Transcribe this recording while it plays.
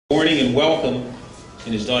Morning and welcome,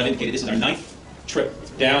 and as Don indicated, this is our 9th trip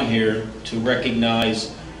down here to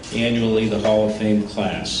recognize annually the Hall of Fame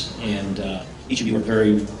class, and each of you are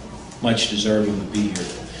very much deserving to be here.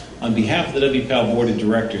 On behalf of the WPIAL Board of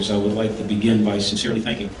Directors, I would like to begin by sincerely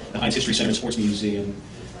thanking the Heinz History Center and Sports Museum,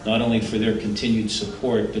 not only for their continued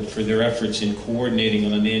support, but for their efforts in coordinating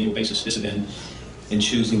on an annual basis this event and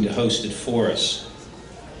choosing to host it for us.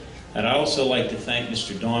 And I'd also like to thank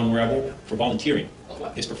Mr. Don Rebel for volunteering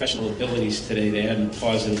his professional abilities today to add in a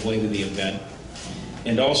positive way to the event,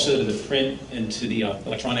 and also to the print and to the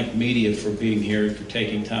electronic media for being here and for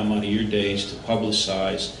taking time out of your days to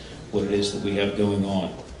publicize what it is that we have going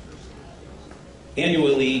on.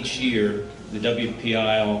 Annually each year, the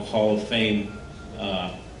WPIAL Hall of Fame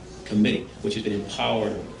Committee, which has been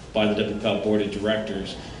empowered by the WPIAL Board of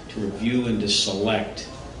Directors to review and to select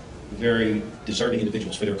very deserving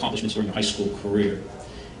individuals for their accomplishments during their high school career.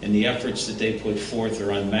 And the efforts that they put forth are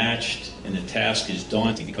unmatched, and the task is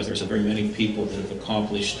daunting because there are so very many people that have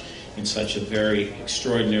accomplished in such a very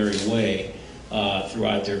extraordinary way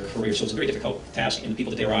throughout their career. So it's a very difficult task, and the people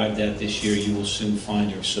that they arrived at this year you will soon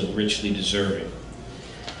find are so richly deserving.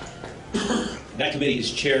 That committee is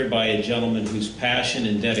chaired by a gentleman whose passion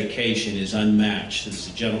and dedication is unmatched. This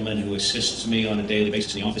is a gentleman who assists me on a daily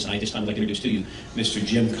basis in the office, and I this time would like to introduce to you Mr.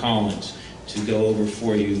 Jim Collins to go over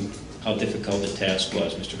for you how difficult the task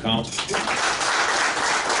was. Mr. Collins.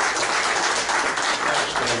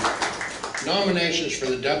 Nominations for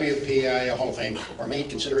the WPIAL Hall of Fame are made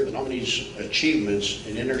considering the nominees' achievements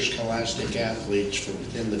in interscholastic athletes from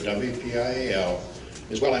within the WPIAL,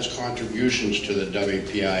 as well as contributions to the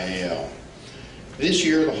WPIAL. This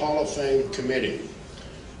year, the Hall of Fame Committee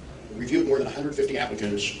reviewed more than 150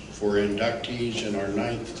 applicants for inductees in our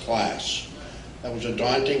 9th class. That was a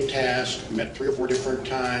daunting task. We met 3 or 4 different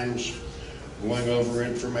times, going over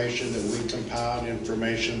information that we compiled,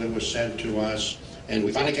 information that was sent to us, and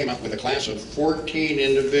we finally came up with a class of 14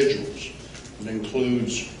 individuals. It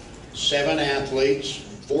includes 7 athletes,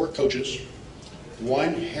 4 coaches,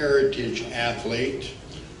 1 heritage athlete.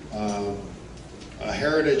 A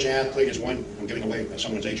heritage athlete is one, I'm giving away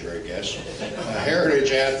someone's age here, I guess. A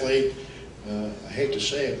heritage athlete, I hate to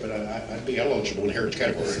say it, but I'd be eligible in the heritage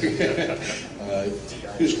category.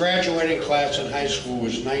 Whose graduating class in high school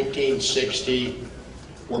was 1960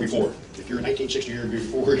 or before. If you're 1960 or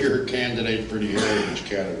before, you're a candidate for the heritage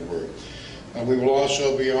category. We will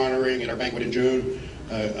also be honoring at our banquet in June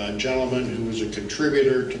a gentleman who was a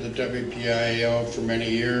contributor to the WPIAL for many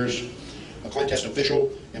years, a contest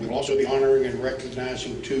official, and we will also be honoring and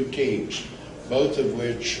recognizing 2 teams, both of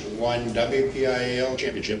which won WPIAL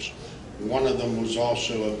championships. One of them was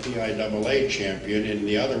also a PIAA champion, and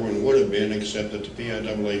the other one would have been, except that the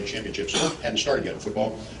PIAA championships hadn't started yet in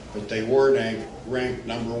football, but they were ranked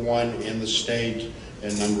number 1 in the state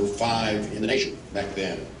and number 5 in the nation back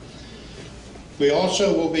then. We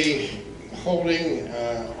also will be holding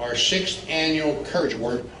our 6th annual Courage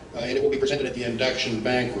Award, and it will be presented at the induction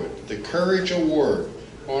banquet. The Courage Award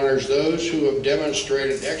honors those who have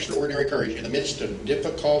demonstrated extraordinary courage in the midst of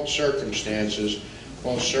difficult circumstances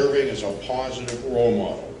while serving as a positive role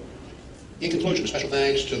model. In conclusion, special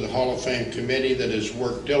thanks to the Hall of Fame Committee that has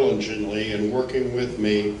worked diligently in working with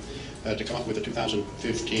me to come up with the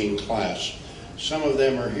 2015 class. Some of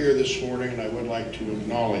them are here this morning, and I would like to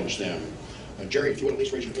acknowledge them. Jerry, if you would at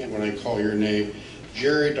least raise your hand when I call your name.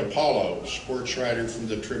 Jerry DiPaolo, sports writer from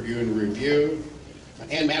the Tribune Review.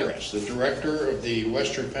 Ann Madaras, the director of the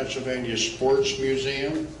Western Pennsylvania Sports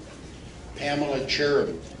Museum. Pamela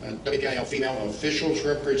Cherubin, WPIAL female officials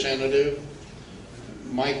representative.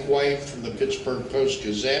 Mike White from the Pittsburgh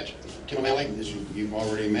Post-Gazette. Tim O'Malley, as you've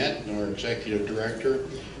already met, our executive director.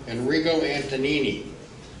 And Rigo Antonini,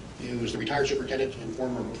 who was the retired superintendent and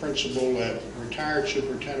former principal, retired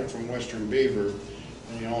superintendent from Western Beaver,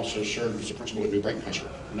 and he also served as the principal at New Brighton High School.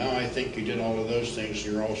 Now I think you did all of those things.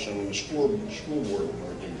 You're also on the school board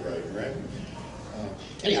of New Brighton, right?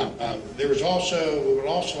 Anyhow, we would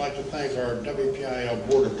also like to thank our WPIAL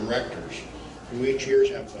Board of Directors, who each year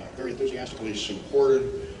have very enthusiastically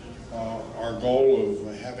supported our goal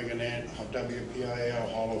of having a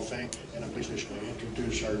WPIAL Hall of Fame. And I'm pleased to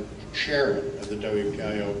introduce our chairman of the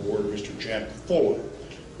WPIAL Board, Mr. Jack Fuller,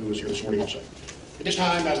 who is here this morning also. At this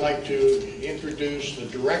time, I'd like to introduce the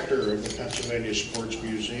director of the Pennsylvania Sports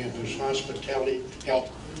Museum, whose hospitality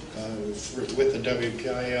help with the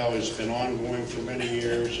WPIAL has been ongoing for many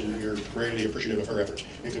years, and we're greatly appreciative of her efforts.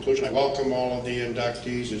 In conclusion, I welcome all of the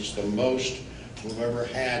inductees. It's the most we've ever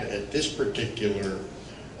had at this particular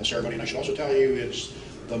ceremony, and I should also tell you it's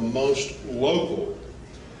the most local.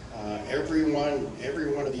 Every one of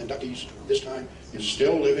the inductees this time is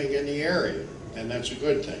still living in the area. and that's a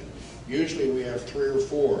good thing. Usually we have 3 or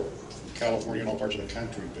 4 from California and all parts of the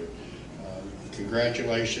country, but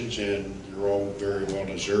congratulations, and you're all very well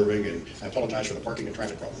deserving, and I apologize for the parking and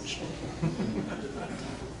traffic problems.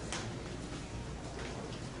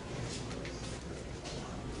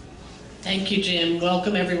 Thank you, Jim.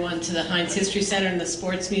 Welcome, everyone, to the Heinz History Center and the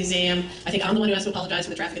Sports Museum. I think I'm the one who has to apologize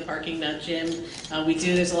for the traffic and the parking, not Jim.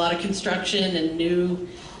 There's a lot of construction and new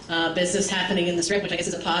business happening in the strip, which I guess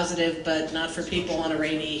is a positive, but not for people on a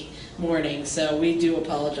rainy morning. So we do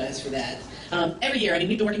apologize for that. Every year,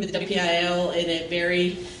 we've been working with the WPIAL in a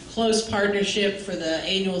very close partnership for the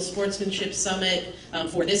annual Sportsmanship Summit,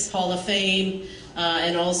 for this Hall of Fame,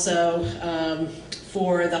 and also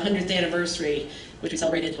for the 100th anniversary, which we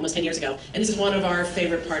celebrated almost 10 years ago. And this is one of our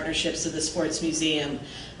favorite partnerships of the Sports Museum,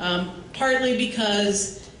 partly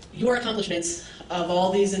because your accomplishments of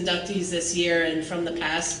all these inductees this year and from the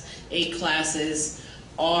past 8 classes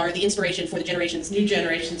are the inspiration for the new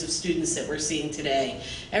generations of students that we're seeing today.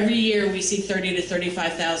 Every year we see 30 to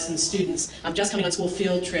 35,000 students just coming on school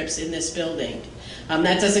field trips in this building.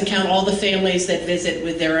 That doesn't count all the families that visit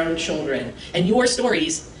with their own children. And your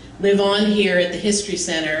stories live on here at the History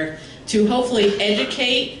Center to hopefully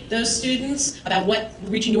educate those students about what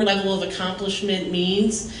reaching your level of accomplishment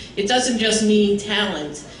means. It doesn't just mean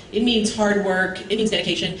talent. It means hard work. It means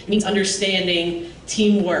dedication. It means understanding,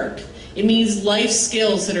 teamwork. It means life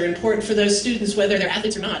skills that are important for those students, whether they're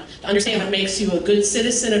athletes or not, to understand what makes you a good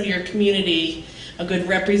citizen of your community, a good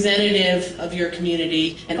representative of your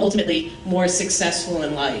community, and ultimately more successful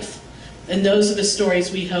in life. And those are the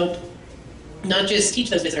stories we hope not just teach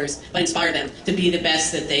those visitors, but inspire them to be the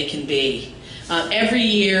best that they can be. Every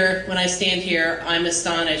year when I stand here, I'm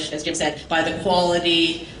astonished, as Jim said, by the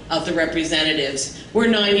quality of the representatives. We're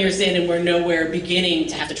 9 years in and we're nowhere beginning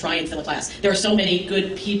to have to try and fill a class. There are so many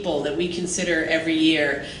good people that we consider every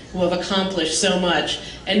year who have accomplished so much.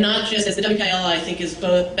 And not just, as the WPIAL I think is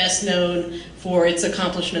both best known for its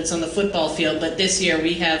accomplishments on the football field, but this year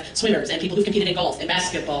we have swimmers and people who've competed in golf and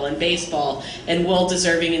basketball and baseball and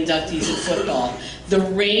well-deserving inductees in football. The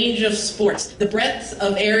range of sports, the breadth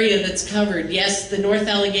of area that's covered. Yes, the North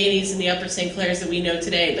Alleghenies and the Upper St. Clairs that we know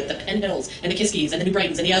today, but the Penn Hills and the Kiskies and the New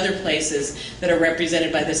Brightons and the other places that are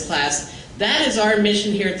represented by this class. That is our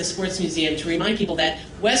mission here at the Sports Museum, to remind people that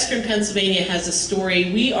Western Pennsylvania has a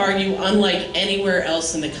story, we argue, unlike anywhere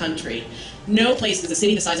else in the country. No place does a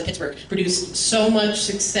city the size of Pittsburgh produce so much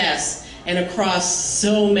success and across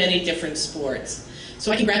so many different sports.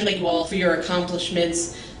 So I congratulate you all for your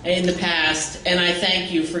accomplishments in the past, and I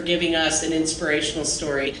thank you for giving us an inspirational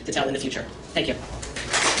story to tell in the future. Thank you.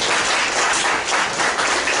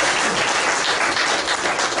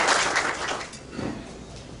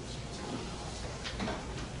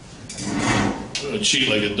 I'm going to cheat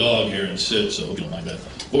like a dog here and sit, so I hope you don't mind that.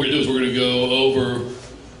 What we're going to do is we're going to go over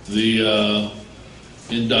the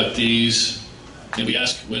inductees. And we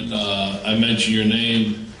ask when I mention your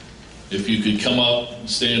name, if you could come up,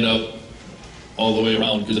 stand up all the way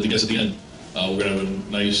around, because I think that's at the end. We're going to have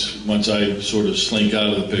a nice, once I sort of slink out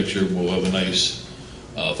of the picture, we'll have a nice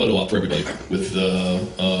photo op for everybody with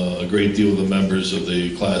a great deal of the members of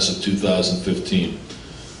the class of 2015.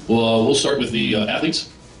 We'll start with the athletes,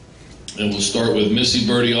 and we'll start with Missy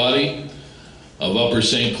Bertiotti of Upper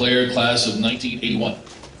St. Clair, class of 1981.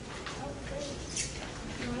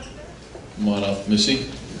 Come on up, Missy. You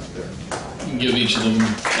can give each of them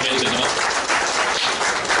hands up.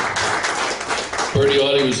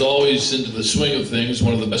 Bertiotti was always into the swing of things,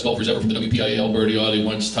 one of the best golfers ever from the WPIAL. Bertiotti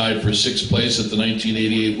once tied for 6th place at the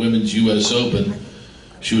 1988 Women's U.S. Open.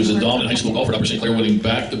 She was a dominant high school golfer at Upper St. Clair, winning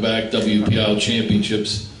back-to-back WPIAL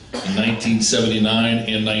championships in 1979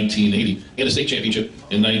 and 1980, and a state championship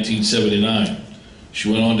in 1979.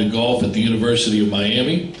 She went on to golf at the University of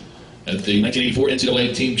Miami. At the 1984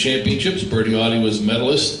 NCAA Team Championships, Bertiotti was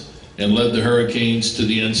medalist and led the Hurricanes to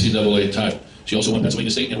the NCAA title. She also won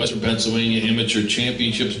Pennsylvania State and Western Pennsylvania Amateur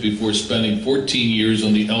Championships before spending 14 years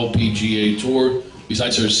on the LPGA Tour.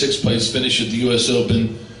 Besides her 6th place finish at the U.S.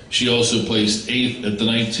 Open, she also placed 8th at the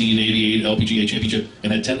 1988 LPGA Championship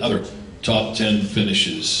and had 10 other top 10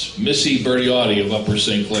 finishes. Missy Bertiotti of Upper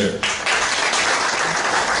St. Clair.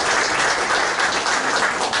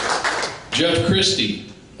 Jeff Christie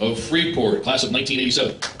of Freeport, class of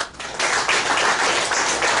 1987.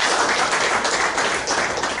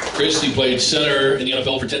 Christie played center in the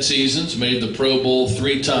NFL for 10 seasons, made the Pro Bowl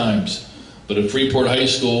 3 times. But at Freeport High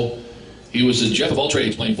School, he was a Jeff of all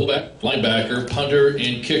trades, playing fullback, linebacker, punter,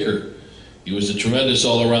 and kicker. He was a tremendous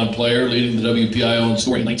all-around player, leading the WPIAL in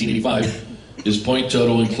scoring in 1985. His point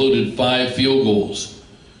total included 5 field goals.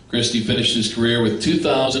 Christie finished his career with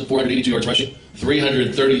 2,482 yards rushing,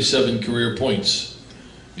 337 career points.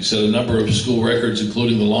 He set a number of school records,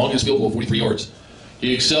 including the longest field goal, 43 yards.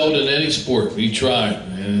 He excelled in any sport he tried.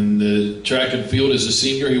 In the track and field as a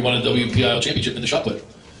senior, he won a WPIAL championship in the shot put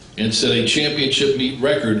and set a championship meet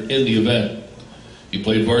record in the event. He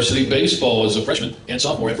played varsity baseball as a freshman and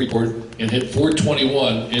sophomore at Freeport and hit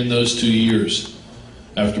 .421 in those 2 years.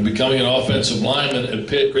 After becoming an offensive lineman at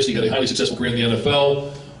Pitt, Christie had a highly successful career in the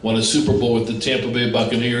NFL, won a Super Bowl with the Tampa Bay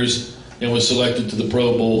Buccaneers, and was selected to the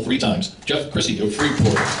Pro Bowl 3 times. Jeff Christie of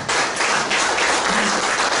Freeport.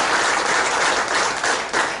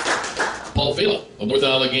 Paul Fela of North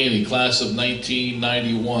Allegheny, class of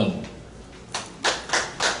 1991.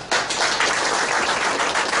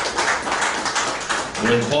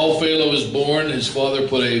 When Paul Fela was born, his father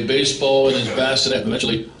put a baseball in his bassinet.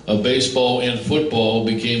 Eventually, a baseball and football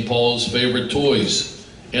became Paul's favorite toys,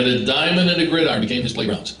 and a diamond and a gridiron became his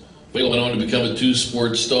playgrounds. Fela went on to become a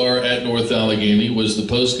 2-sport star at North Allegheny, was the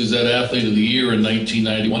Post-Gazette Athlete of the Year in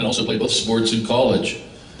 1991, and also played both sports in college.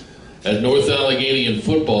 At North Allegheny in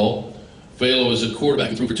football, Fela was a quarterback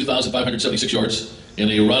who threw for 2,576 yards in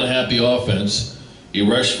a run-happy offense. He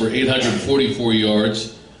rushed for 844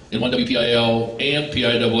 yards and won WPIAL and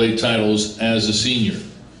PIAA titles as a senior.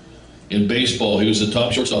 In baseball, he was a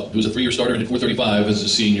top shortstop. He was a 3-year starter and hit .435 as a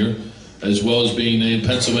senior, as well as being named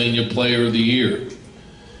Pennsylvania Player of the Year.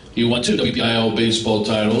 He won 2 WPIAL baseball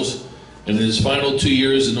titles, and in his final 2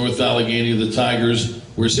 years in North Allegheny, the Tigers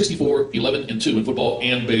were 64-11-2 in football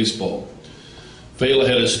and baseball. Fela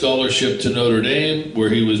had a scholarship to Notre Dame, where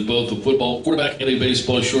he was both a football quarterback and a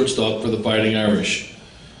baseball shortstop for the Fighting Irish.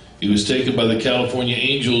 He was taken by the California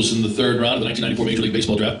Angels in the 3rd round of the 1994 Major League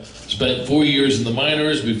Baseball draft, spent 4 years in the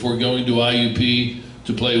minors before going to IUP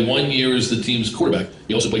to play 1 year as the team's quarterback.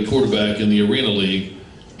 He also played quarterback in the Arena League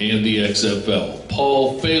and the XFL.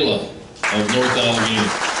 Paul Fela of North Allegheny.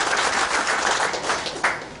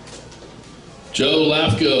 Joe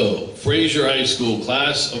Lafko, Fraser High School,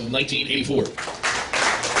 class of 1984.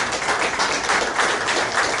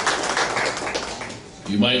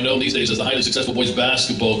 You might know him these days as the highly successful boys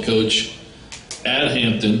basketball coach at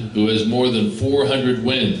Hampton, who has more than 400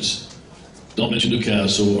 wins. Don't mention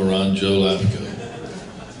Newcastle around Joe Lafko.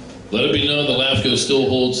 Let it be known that Lafko still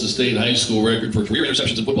holds the state high school record for career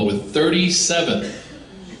interceptions in football with 37.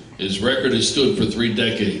 His record has stood for 3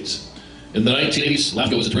 decades. In the 1980s,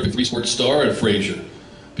 Lafko was a terrific 3-sport star at Fraser.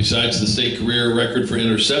 Besides the state career record for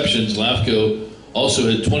interceptions, Lafko also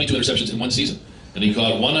had 22 interceptions in 1 season, and he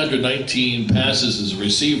caught 119 passes as a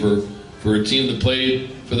receiver for a team that played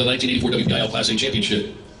for the 1984 WPIAL Class A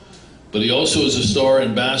Championship. But he also is a star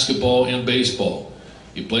in basketball and baseball.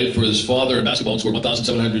 He played for his father in basketball and scored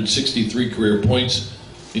 1,763 career points,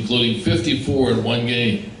 including 54 in 1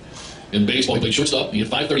 game. In baseball, he played shortstop. He had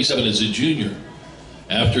 537 as a junior.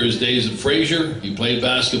 After his days at Fraser, he played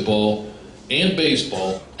basketball and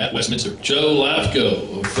baseball at Westminster. Joe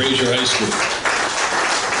Lafko of Fraser High School.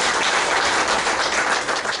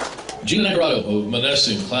 Gina Nacarado of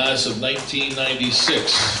Monessen, class of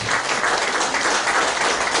 1996.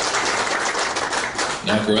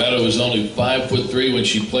 Nacarado was only 5'3" when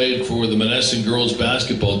she played for the Monessen girls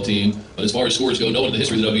basketball team, but as far as scores go, no one in the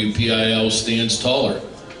history of the WPIAL stands taller.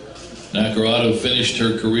 Nacarado finished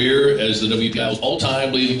her career as the WPIAL's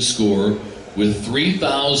all-time leading scorer with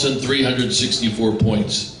 3,364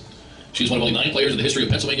 points. She's one of only 9 players in the history of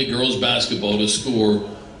Pennsylvania girls basketball to score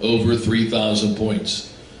over 3,000 points.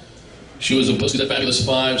 She was a Post-Gazette Fabulous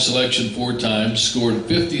 5 selection 4 times, scored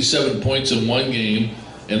 57 points in 1 game,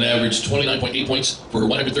 and averaged 29.8 points for her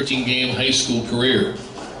 113-game high school career.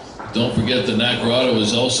 Don't forget that Nacarado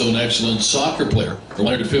is also an excellent soccer player. Her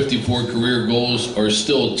 154 career goals are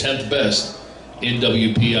still 10th best in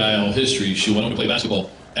WPIAL history. She went on to play basketball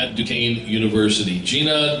at Duquesne University.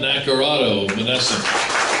 Gina Nacarado, Monessen.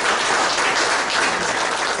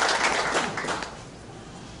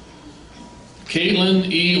 Caitlin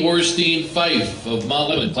E. Orstein Fife of Mount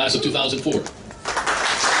Lebanon, class of 2004.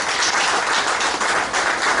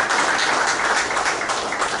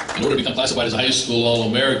 In order to become classified as a high school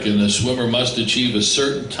All-American, a swimmer must achieve a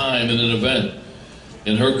certain time in an event.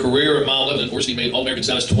 In her career at Mount Lebanon, Orstein made All-American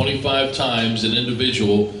status 25 times in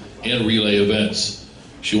individual and relay events.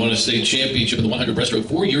 She won a state championship in the 100 breaststroke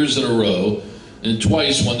 4 years in a row, and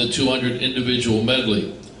twice won the 200 individual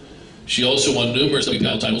medley. She also won numerous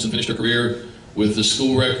WPIAL titles and finished her career with the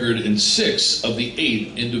school record in 6 of the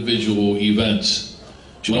 8 individual events.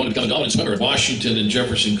 She went on to become a dominant swimmer at Washington and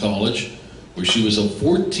Jefferson College, where she was a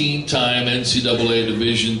 14-time NCAA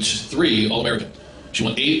Division III All-American. She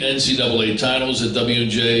won 8 NCAA titles at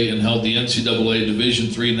W&J and held the NCAA Division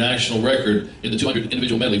III national record in the 200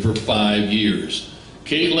 individual medley for 5 years.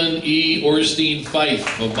 Caitlin E. Orstein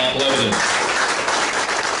Fife of Mount Lebanon.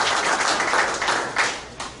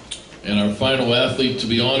 And our final athlete to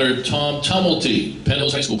be honored, Tom Tumulty, Penn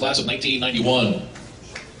Hills High School, class of 1991.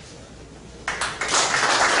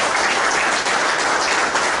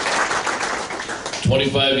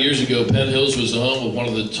 "25 years ago, Penn Hills was the home of one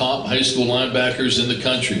of the top high school linebackers in the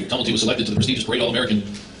country. Tumulty was selected to the prestigious Parade All-American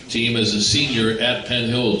team as a senior at Penn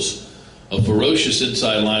Hills. A ferocious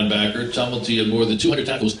inside linebacker, Tumulty had more than 200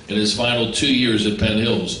 tackles in his final 2 years at Penn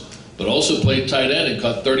Hills, but also played tight end and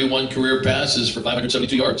caught 31 career passes for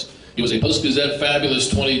 572 yards. He was a Post-Gazette Fabulous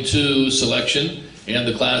 22 selection and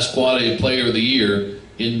the Class Quad A Player of the Year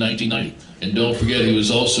in 1990. And don't forget, he was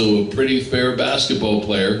also a pretty fair baseball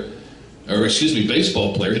player,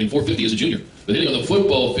 hitting .450 as a junior. But hitting on the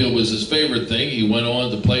football field was his favorite thing. He went on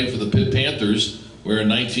to play for the Pitt Panthers, where in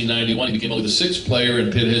 1991 he became only the 6th player in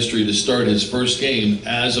Pitt history to start his first game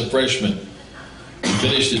as a freshman. He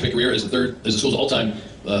finished his career as the school's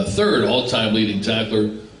third all-time leading tackler,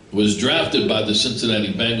 was drafted by the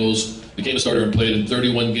Cincinnati Bengals, became a starter and played in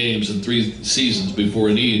 31 games in 3 seasons before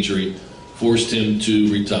a knee injury forced him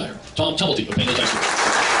to retire. Tom Tumulty of Penn Hills High School.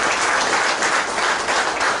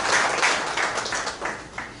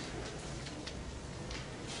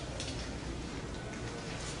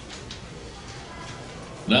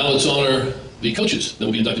 Now let's honor the coaches that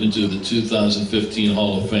will be inducted into the 2015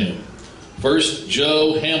 Hall of Fame. First,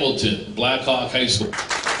 Joe Hamilton, Black Hawk High School.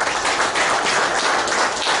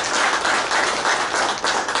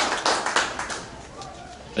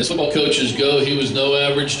 As football coaches go, he was no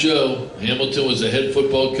average Joe. Hamilton was a head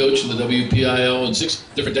football coach in the WPIAL in 6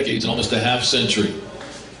 different decades and almost a half century.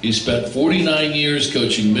 He spent 49 years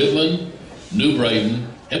coaching Midland, New Brighton,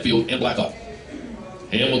 Hempfield, and Black Hawk.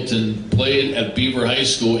 Hamilton played at Beaver High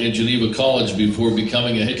School and Geneva College before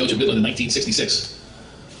becoming a head coach at Midland in 1966.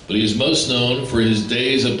 But he is most known for his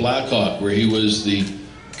days at Black Hawk, where he was the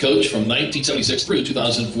coach from 1976 through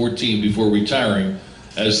 2014 before retiring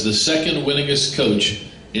as the second winningest coach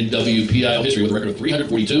in WPIAL history with a record of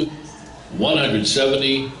 342,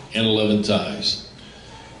 170, and 11 ties.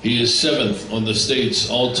 He is 7th on the state's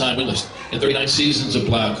all-time win list. In 39 seasons of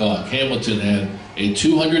Black Hawk, Hamilton had a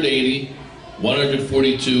 280,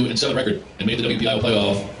 142, and 7 record and made the WPIAL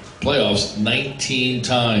playoffs 19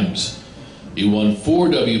 times. He won 4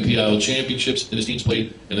 WPIAL championships, and his teams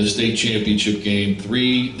played in a state championship game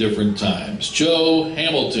 3 different times. Joe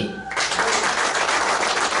Hamilton.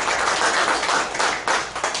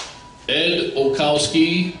 Ed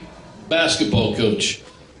Olkowski, basketball coach.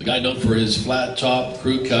 The guy known for his flat-top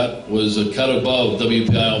crew cut was a cut above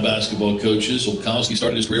WPIAL basketball coaches. Olkowski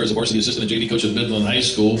started his career as a varsity assistant and JV coach at Midland High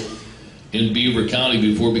School in Beaver County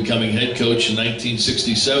before becoming head coach in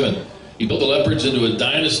 1967. He built the Leopards into a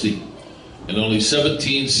dynasty. In only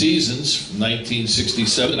 17 seasons, from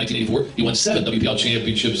 1967 to 1984, he won 7 WPIAL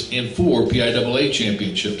championships and 4 PIAA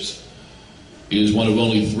championships. He is one of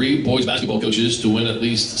only 3 boys basketball coaches to win at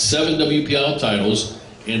least 7 WPIAL titles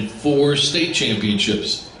and 4 state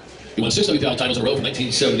championships. He won 6 WPIAL titles in a row from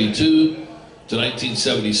 1972 to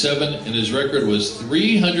 1977, and his record was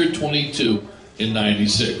 322 in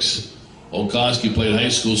 96. Olkowski played high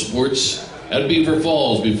school sports at Beaver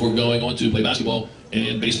Falls before going on to play basketball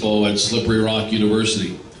and baseball at Slippery Rock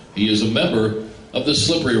University. He is a member of the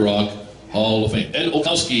Slippery Rock Hall of Fame. Ed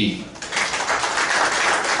Olkowski.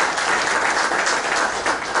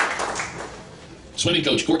 Swimming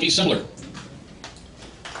coach, Corky Semler.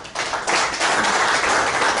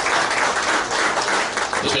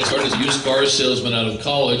 This man started as a used car salesman out of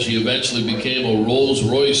college. He eventually became a Rolls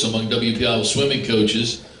Royce among WPIAL swimming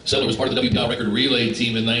coaches. Semler was part of the WPIAL record relay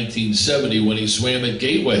team in 1970 when he swam at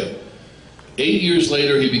Gateway. 8 years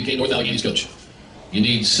later, he became North Allegheny's coach. You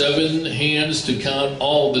need 7 hands to count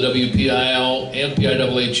all the WPIAL and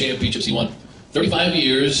PIAA championships he won. 35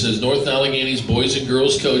 years as North Allegheny's boys and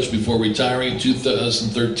girls coach before retiring in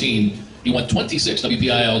 2013. He won 26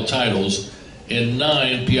 WPIAL titles and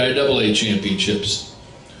 9 PIAA championships.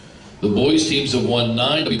 The boys teams have won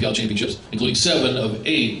 9 WPIAL championships, including 7 of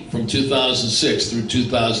 8 from 2006 through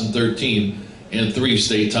 2013, and 3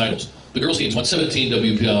 state titles. The girls teams won 17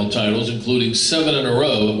 WPIAL titles, including 7 in a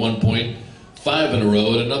row at one point, 5 in a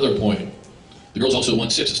row at another point. The girls also won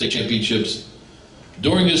 6 state championships.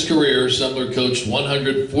 During his career, Semler coached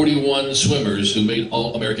 141 swimmers who made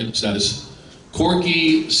All-American status.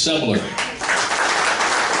 Corky Semler.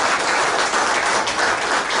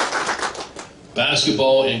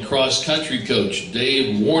 Basketball and cross-country coach,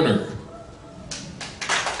 Dave Warner.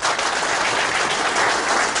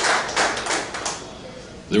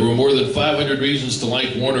 There were more than 500 reasons to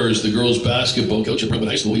like Warner as the girls' basketball coach at Brentwood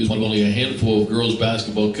High School. He was one of only a handful of girls'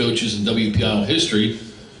 basketball coaches in WPIAL history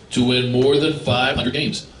to win more than 500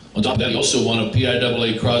 games. On top of that, he also won a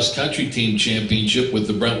PIAA cross-country team championship with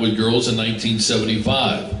the Brentwood girls in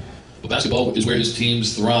 1975. But basketball is where his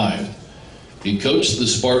teams thrived. He coached the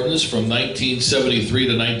Spartans from 1973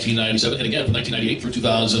 to 1997, and again from 1998 through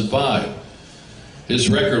 2005. His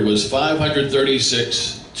record was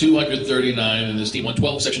 536, 239, and his team won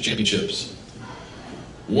 12 section championships.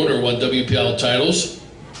 Warner won WPIAL titles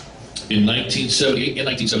in 1978 and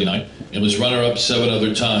 1979, and was runner-up 7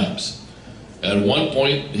 other times. At one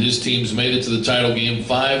point, his teams made it to the title game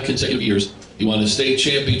 5 consecutive years. He won a state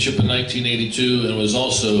championship in 1982 and was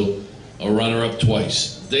also a runner-up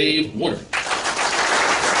twice. Dave Warner.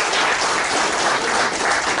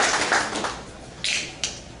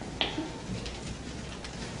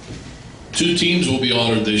 Two teams will be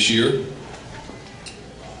honored this year.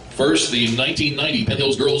 First, the 1990 Penn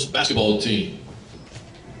Hills girls basketball team.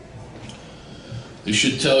 This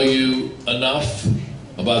should tell you enough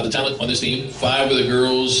about the talent on this team. 5 of the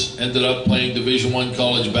girls ended up playing Division I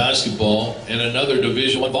college basketball and another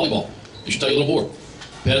Division I volleyball. This should tell you a little more.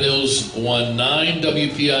 Penn Hills won 9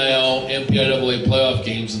 WPIAL and PIAA playoff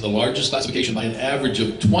games in the largest classification by an average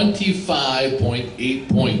of 25.8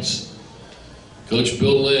 points. Coach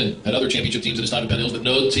Bill Lynn had other championship teams at his time at Penn Hills, but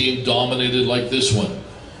no team dominated like this one.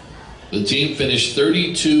 The team finished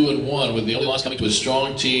 32-1, with the only loss coming to a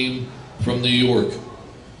strong team from New York.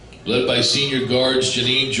 Led by senior guards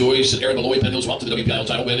Janine Joyce and Aaron Malloy, Penn Hills went to the WPIAL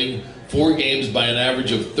title, winning 4 games by an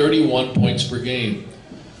average of 31 points per game.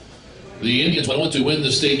 The Indians went on to win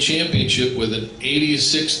the state championship with an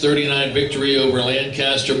 86-39 victory over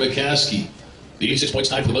Lancaster McCaskey. The 86 points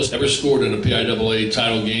tied for the most ever scored in a PIAA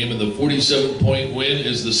title game, and the 47-point win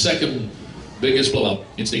is the second biggest blowout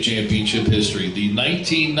in state championship history. The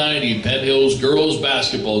 1990 Penn Hills girls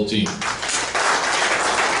basketball team.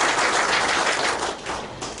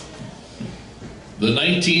 The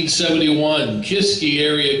 1971 Kiski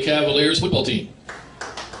Area Cavaliers football team.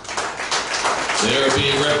 They are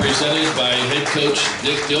being represented by head coach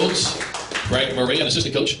Dick Diltz, Frank Murray, an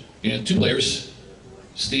assistant coach, and 2 players,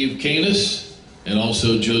 Steve Canis and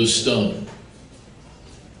also Joe Stone.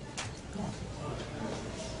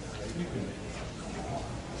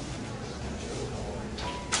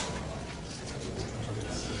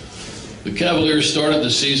 The Cavaliers started the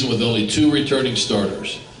season with only 2 returning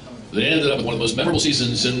starters. They ended up with one of the most memorable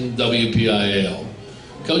seasons in WPIAL.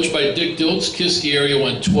 Coached by Dick Diltz, Kiski area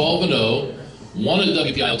went 12-0, won a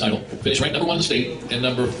WPIAL title, finished ranked number 1 in the state and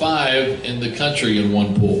number 5 in the country in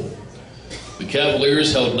one pool. The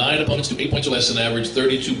Cavaliers held 9 opponents to 8 points or less and averaged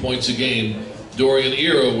 32 points a game during an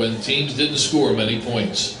era when teams didn't score many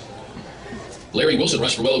points. Larry Wilson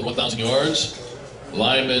rushed for well over 1,000 yards.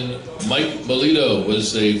 Lineman Mike Melito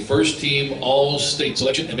was a first-team All-State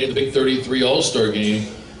selection and made the Big 33 All-Star game,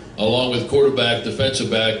 along with quarterback,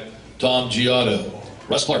 defensive back Tom Giotto.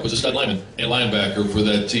 Russ Clark was a stud lineman and linebacker for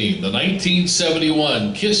that team. The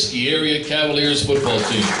 1971 Kiski Area Cavaliers football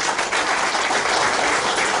team.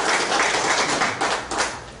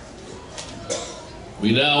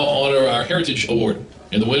 We now honor our Heritage Award,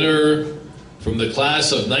 and the winner from the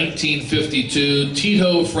class of 1952,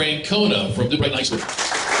 Tito Francona from Brighton High School.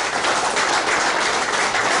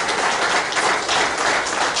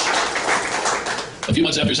 A few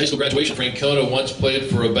months after his high school graduation, Francona once played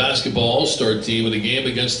for a basketball all-star team in a game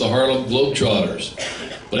against the Harlem Globetrotters.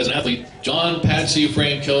 But as an athlete, John Patsy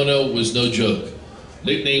Francona was no joke.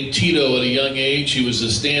 Nicknamed Tito at a young age, he was a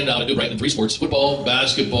standout at New Brighton in 3 sports: football,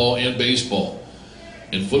 basketball, and baseball.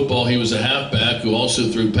 In football, he was a halfback who also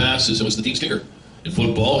threw passes and was the team's kicker. In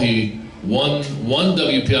football, he won 1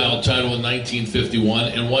 WPIAL title in 1951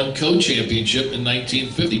 and 1 co-championship in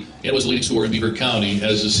 1950, and was the leading scorer in Beaver County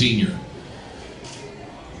as a senior.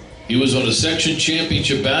 He was on a section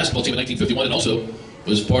championship basketball team in 1951 and also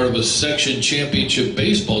was part of a section championship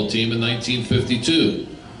baseball team in 1952.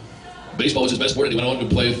 Baseball was his best sport, and he went on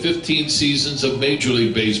to play 15 seasons of Major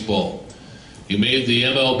League Baseball. He made the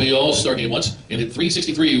MLB All-Star game once and hit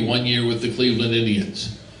 .363 one year with the Cleveland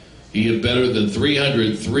Indians. He hit better than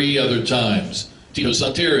 300 3 other times. Tito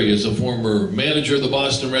Santeri is a former manager of the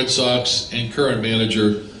Boston Red Sox and current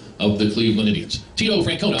manager of the Cleveland Indians. Tito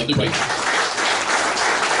Francona of New Brighton.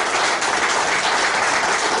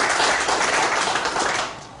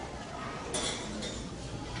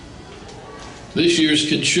 This year's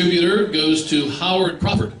contributor goes to Howard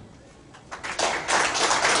Crawford.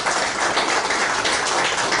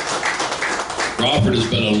 Crawford has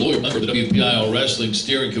been a loyal member of the WPIAL Wrestling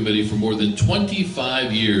Steering Committee for more than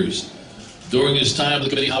 25 years. During his time on the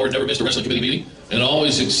committee, Howard never missed a wrestling committee meeting and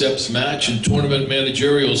always accepts match and tournament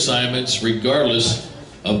managerial assignments regardless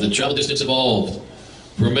of the travel distance involved.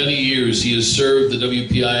 For many years, he has served the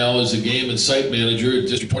WPIAL as a game and site manager at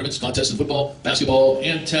district tournaments, contests in football, basketball,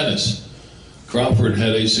 and tennis. Crawford had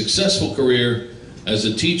a successful career as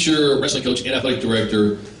a teacher, wrestling coach, and athletic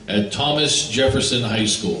director at Thomas Jefferson High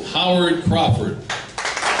School. Howard Crawford.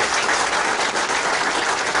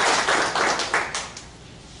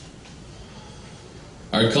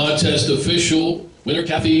 Our contest official, winner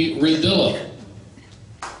Kathy Radilla.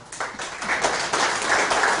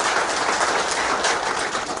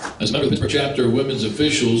 As a member of the Pittsburgh chapter of women's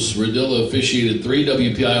officials, Radilla officiated 3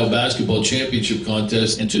 WPIAL basketball championship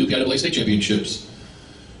contests and 2 PIAA state championships.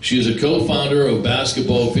 She is a co-founder of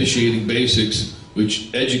Basketball Officiating Basics,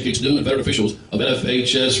 which educates new and veteran officials of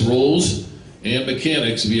NFHS rules and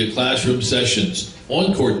mechanics via classroom sessions,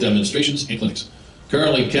 on-court demonstrations, and clinics.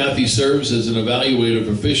 Currently, Kathy serves as an evaluator of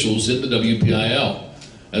officials in the WPIAL.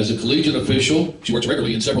 As a collegiate official, she works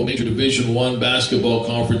regularly in several major Division I basketball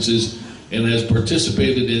conferences and has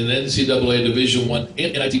participated in NCAA Division I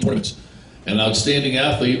and NIT tournaments. An outstanding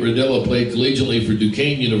athlete, Radilla played collegiately for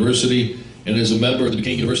Duquesne University and is a member of the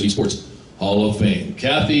Duquesne University Sports Hall of Fame.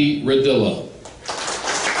 Kathy Radilla.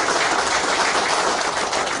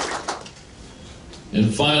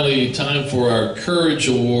 And finally, time for our Courage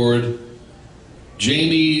Award.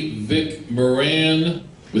 Jamie Vic Moran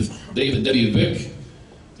with Dave and Debbie Vick,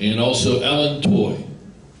 and also Ellen Toy.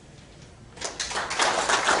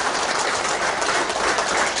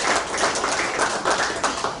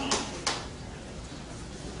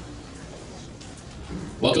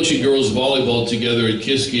 While coaching girls volleyball together at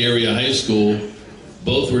Kiski Area High School,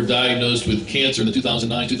 both were diagnosed with cancer in the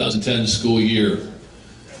 2009-2010 school year.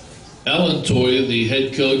 Ellen Toy, the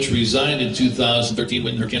head coach, resigned in 2013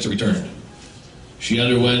 when her cancer returned. She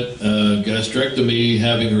underwent gastrectomy,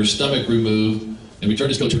 having her stomach removed, and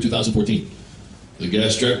returned as coach for 2014. The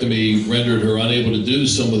gastrectomy rendered her unable to do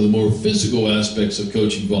some of the more physical aspects of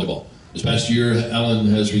coaching volleyball. This past year, Ellen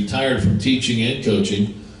has retired from teaching and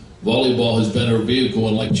coaching. Volleyball has been her vehicle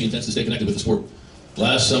in life. She intends to stay connected with the sport.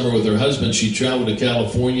 Last summer with her husband, she traveled to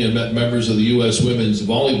California and met members of the U.S. women's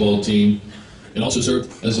volleyball team, and also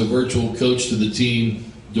served as a virtual coach to the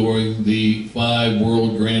team during the FIVE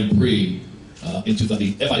World Grand Prix,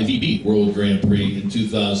 the FIVB World Grand Prix in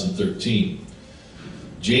 2013.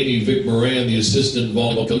 Jamie Vic Moran, the assistant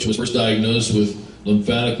volleyball coach, was first diagnosed with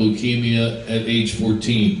lymphatic leukemia at age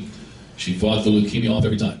 14. She fought the leukemia off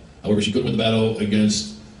every time. However, she couldn't win the battle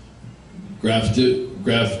against graft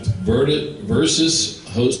versus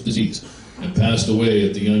host disease and passed away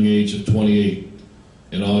at the young age of 28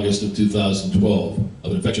 in August of 2012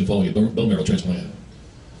 of an infection following a bone marrow transplant.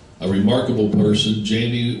 A remarkable person,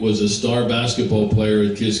 Jamie was a star basketball player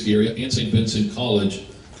at Kiski Area and St. Vincent College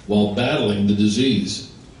while battling the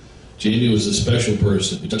disease. Jamie was a special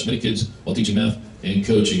person who touched many kids while teaching math and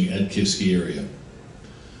coaching at Kiski Area.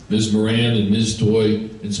 Ms. Moran and Ms. Toy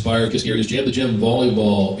inspired Kiski Area's Jam the Gym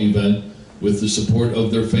volleyball event with the support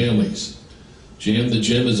of their families. Jam the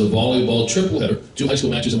Gym is a volleyball triple header, 2 high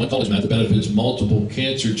school matches and 1 college match that benefits multiple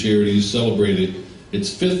cancer charities, celebrated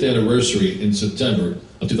its 5th anniversary in September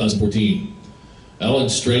of 2014.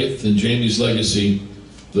 Ellen's strength and Jamie's legacy,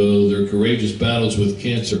 though their courageous battles with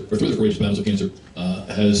cancer, or through their courageous battles with cancer,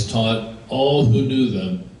 has taught all who knew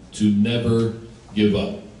them to never give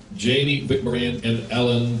up. Jamie Vic Moran and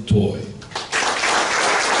Ellen Toy.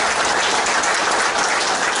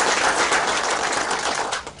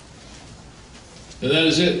 And that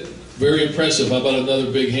is it. Very impressive. How about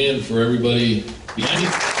another big hand for everybody behind you?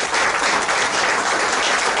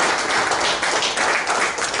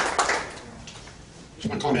 Just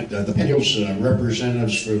one comment. The Penn Hills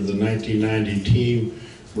representatives for the 1990 team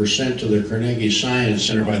were sent to the Carnegie Science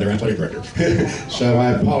Center by their athletic director. So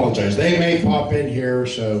I apologize. They may pop in here,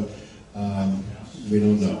 so we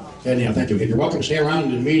don't know. Anyhow, thank you. You're welcome to stay around,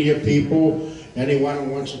 and media people, anyone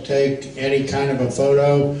who wants to take any kind of a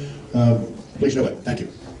photo, please do it. Thank you.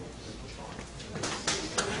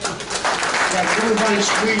 Everybody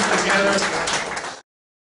squeeze together.